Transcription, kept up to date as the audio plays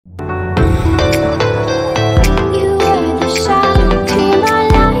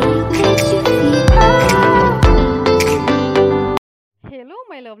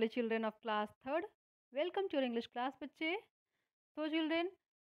children of class 3rd. Welcome to your English class, बच्चे. So children,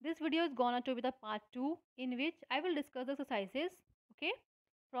 this video is gonna to be the part 2 in which I will discuss the exercises, okay,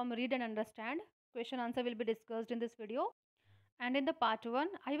 from read and understand. Question answer will be discussed in this video. And in the part 1,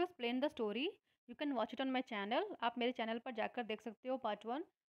 I have explained the story. You can watch it on my channel. आप मेरे channel पर जाकर देख सकते हो part 1,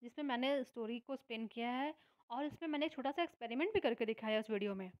 जिसमें मैंने story को एक्सप्लेन किया है और इसमें मैंने एक छोटा सा एक्सपेरिमेंट भी करके दिखाया है उस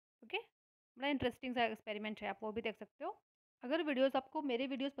वीडियो में. ओके, बड़ा इंटरेस्टिंग सा एक्सपेरिमेंट है, आप वो भी देख सकते हो. अगर वीडियोस आपको मेरे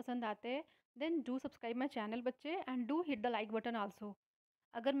वीडियोस पसंद आते हैं then do subscribe my channel बच्चे and do hit the like button also.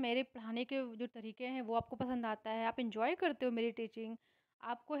 अगर मेरे पढ़ाने के जो तरीके हैं वो आपको पसंद आता है, आप इन्जॉय करते हो मेरी टीचिंग,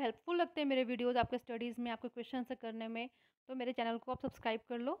 आपको हेल्पफुल लगते हैं मेरे वीडियोस आपके स्टडीज़ में, आपके क्वेश्चन आंसर करने में, तो मेरे चैनल को आप सब्सक्राइब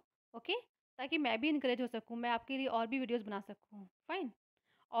कर लो. ओके, ताकि मैं भी इनकरेज हो सकूँ, मैं आपके लिए और भी वीडियोस बना सकूँ. फाइन.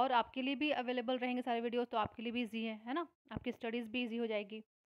 और आपके लिए भी अवेलेबल रहेंगे सारे वीडियोस, तो आपके लिए भी ईजी है ना, आपकी स्टडीज़ भी ईजी हो जाएगी.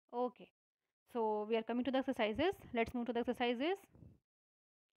 Okay, so we are coming to the exercises. Let's move to the exercises.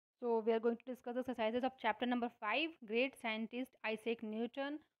 So we are going to discuss the exercises of chapter number 5, Great Scientist Isaac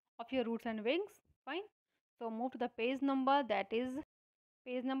Newton, of your Roots and Wings. Fine. So move to the page number, that is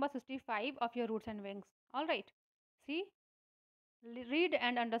page number 65 of your Roots and Wings. All right. See, read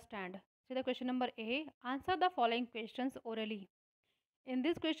and understand. See the question number A. Answer the following questions orally. In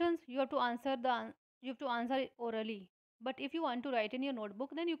these questions, you have to answer it orally. But if you want to write in your notebook,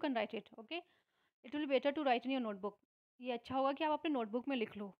 then you can write it. Okay. It will better to right in your notebook. ये अच्छा होगा कि आप अपने notebook में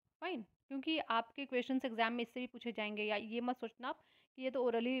लिख लो. Fine. क्योंकि आपके क्वेश्चंस एग्जाम में इससे भी पूछे जाएंगे, या ये मत सोचना आप कि ये तो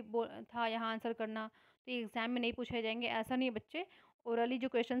ओरली था यहाँ आंसर करना तो ये एग्ज़ाम में नहीं पूछे जाएंगे. ऐसा नहीं है बच्चे. ओरली जो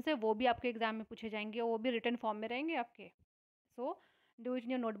क्वेश्चंस है वो भी आपके एग्जाम में पूछे जाएंगे और वो भी रिटन फॉर्म में रहेंगे आपके. So do it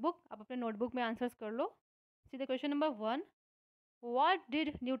in your notebook. आप अपने नोटबुक में आंसर्स कर लो. See the question number 1. What did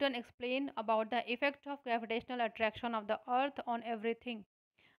Newton explain about the effect of gravitational attraction of the earth on everything?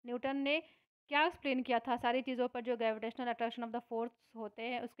 Newton ने क्या एक्सप्लेन किया था सारी चीज़ों पर जो gravitational attraction of the force होते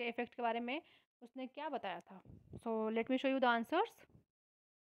हैं उसके इफेक्ट के बारे में उसने क्या बताया था. So let me show you the answers.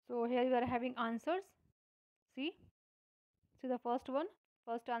 So here you are having answers. C see the first one.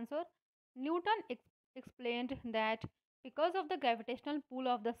 First answer. Newton explained that because of the gravitational pull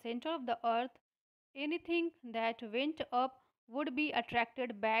of the center of the earth, anything that went up would be attracted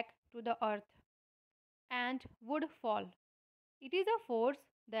back to the earth and would fall. It is a force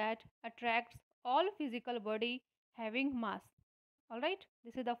that attracts all physical body having mass. Alright,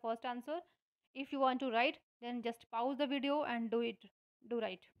 this is the first answer. If you want to write, then just pause the video and do it. Do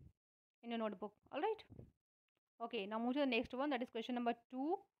write in your notebook. Alright. Okay, now move to the next one. That is question number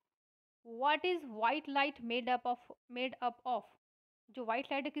 2. What is white light made up of? जो white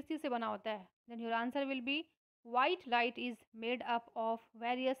light है किस चीज़ से बना होता है? Then your answer will be white light is made up of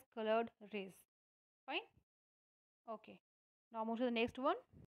various colored rays. Fine. Okay. Now move to the next one.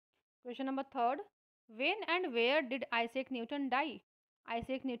 Question number 3. When and where did Isaac Newton die?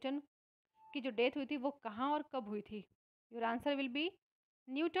 Isaac Newton की जो death हुई थी वो कहाँ और कब हुई थी? Your answer will be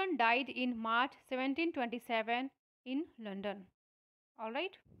Newton died in March 1727 in London. All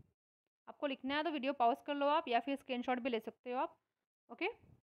right. आपको लिखना है तो वीडियो पॉज कर लो आप, या फिर स्क्रीनशॉट भी ले सकते हो आप. Okay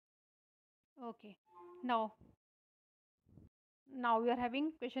okay. Now we are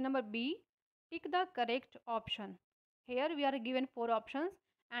having question number B. Tick the correct option. Here we are given 4 options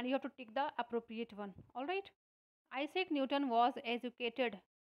and you have to tick the appropriate one. All right. Isaac Newton was educated.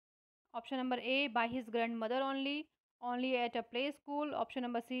 Option number A, by his grandmother only at a play school. Option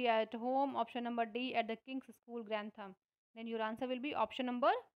number C, at home. Option number D, at the King's School, Grantham. Then your answer will be option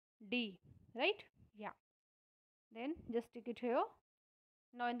number D. Right? Yeah. Then just tick it here.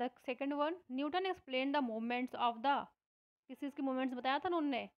 Now in the second one, Newton explained the movements of the. किस चीज़ के movements बताया था ना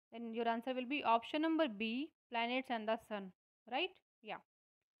उनने. Then your answer will be option number B, planets and the sun. Right? Yeah.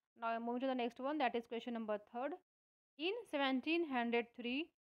 Now moving to the next one, that is question number 3. In 1703,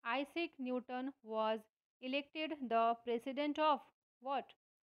 Isaac Newton was elected the president of what?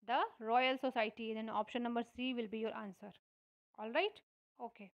 The Royal Society. Then option number C will be your answer. All right?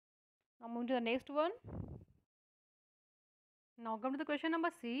 Okay. Now moving to the next one. Now come to the question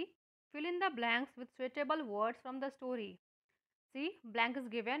number C. Fill in the blanks with suitable words from the story. See, blank is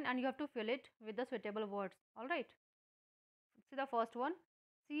given and you have to fill it with the suitable words. All right. See the first one.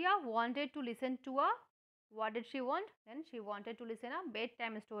 Sia wanted to listen to a. What did she want? Then she wanted to listen a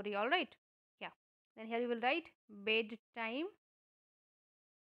bedtime story. All right. Yeah. Then here you will write bedtime.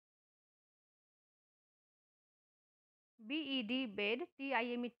 B-E-D, bed.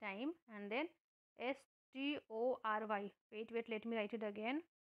 T-I-M-E, time. And then S-T-O-R-Y. Wait, let me write it again.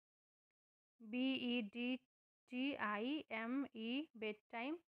 B-E-D-T-I-M-E,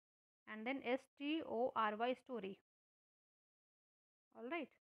 bedtime. And then S-T-O-R-Y, story. All right.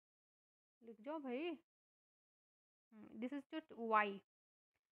 लिख जाओ भाई. This is just Y.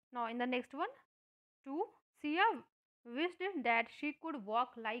 Now in the next one, 2. Sia wished that she could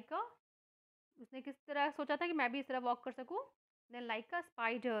walk like a, उसने किस तरह सोचा था कि मैं भी इस तरह वॉक कर सकूं, then like a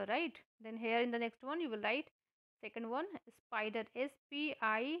spider, right? Then here in the next one you will write second one, spider,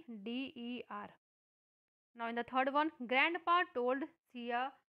 spider. Now in the third one, grandpa told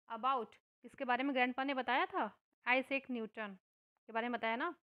Sia about, किसके बारे में grandpa ने बताया था? आइजैक न्यूटन के बारे में बताया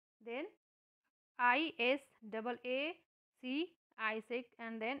ना. Then ISAAC, Isaac,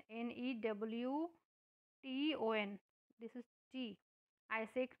 and then NEWTON, this is T,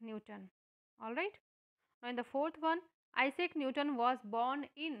 Isaac Newton. All right. Now in the fourth one, Isaac Newton was born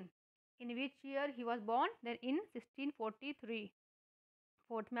in which year he was born? Then in 1643.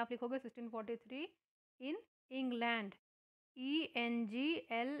 Fourth में आप लिखोगे 1643 in England,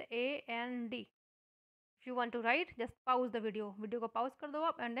 ENGLAND. If you want to write, just pause the video को pause कर दो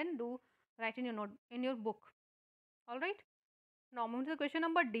आप, and then do write in your note, in your book. All right. Now moving to the question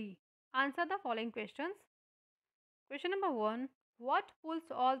number D. Answer the following questions. Question number 1. What pulls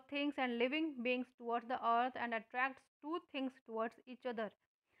all things and living beings towards the earth and attracts two things towards each other?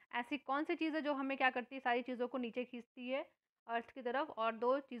 ऐसी कौन सी चीज़ है जो हमें क्या करती है, सारी चीज़ों को नीचे खींचती है अर्थ की तरफ, और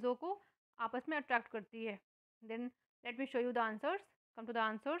दो चीज़ों को आपस में अट्रैक्ट करती है? Then let me show you the answers. Come to the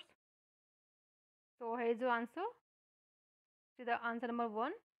answers. So here is your answer. See the answer number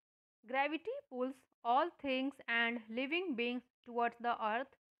 1. Gravity pulls all things and living beings towards the earth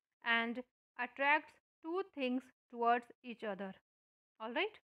and attracts two things towards each other.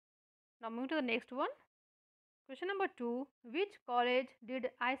 Alright. Now move to the next one. Question number 2. Which college did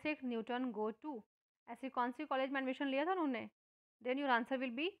Isaac Newton go to? ऐसी कौन सी college में admission लिया था उन्होंने? Then your answer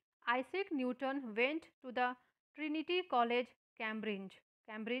will be Isaac Newton went to the Trinity College, Cambridge.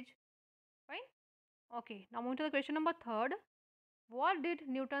 Cambridge. Fine. Okay. Now move to the question number 3. What did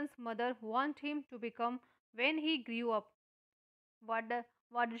Newton's mother want him to become when he grew up? What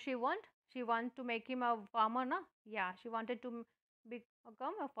did she want? She wanted to make him a farmer, na? Yeah, she wanted to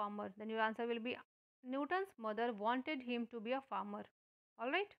become a farmer. Then your answer will be Newton's mother wanted him to be a farmer.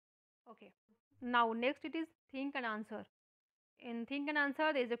 All right. Okay. Now next it is think and answer. In think and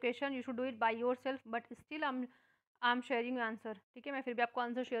answer there is a question, you should do it by yourself, but still I'm sharing your answer. ठीक है, मैं फिर भी आपको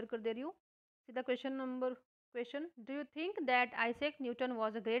answer share कर दे रही हूँ. See the question. Do you think that Isaac Newton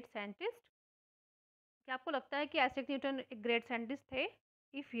was a great scientist? क्या आपको लगता है कि आइजैक न्यूटन एक ग्रेट साइंटिस्ट थे?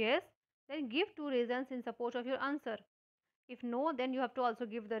 If yes, then give 2 reasons in support of your answer. If no, then you have to also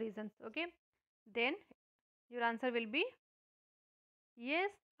give the reasons. Okay. Then your answer will be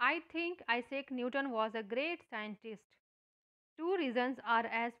yes, I think Isaac Newton was a great scientist. 2 reasons are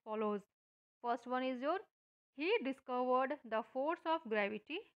as follows. First one is your, he discovered the force of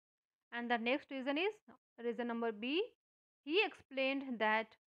gravity, and the next reason is reason number B, he explained that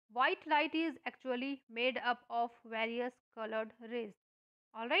white light is actually made up of various colored rays.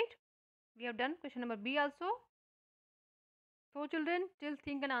 Alright, we have done question number B also. So children, till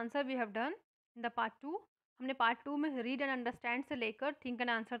think and answer we have done in the part 2. हमने part 2 में read and understand से लेकर think and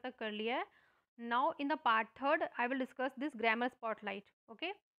answer तक कर लिया है. Now in the part 3 I will discuss this grammar spotlight.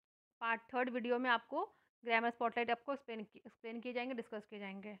 Okay, part 3 video में आपको ग्रामर स्पॉटलाइट आपको एक्सप्लेन किए जाएंगे, डिस्कस किए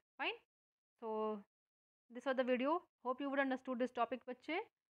जाएंगे. Fine. So this was the video. Hope you would understood this topic बच्चे.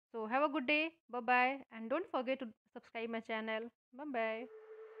 So have a good day. Bye bye, and don't forget to subscribe my channel. Bye bye.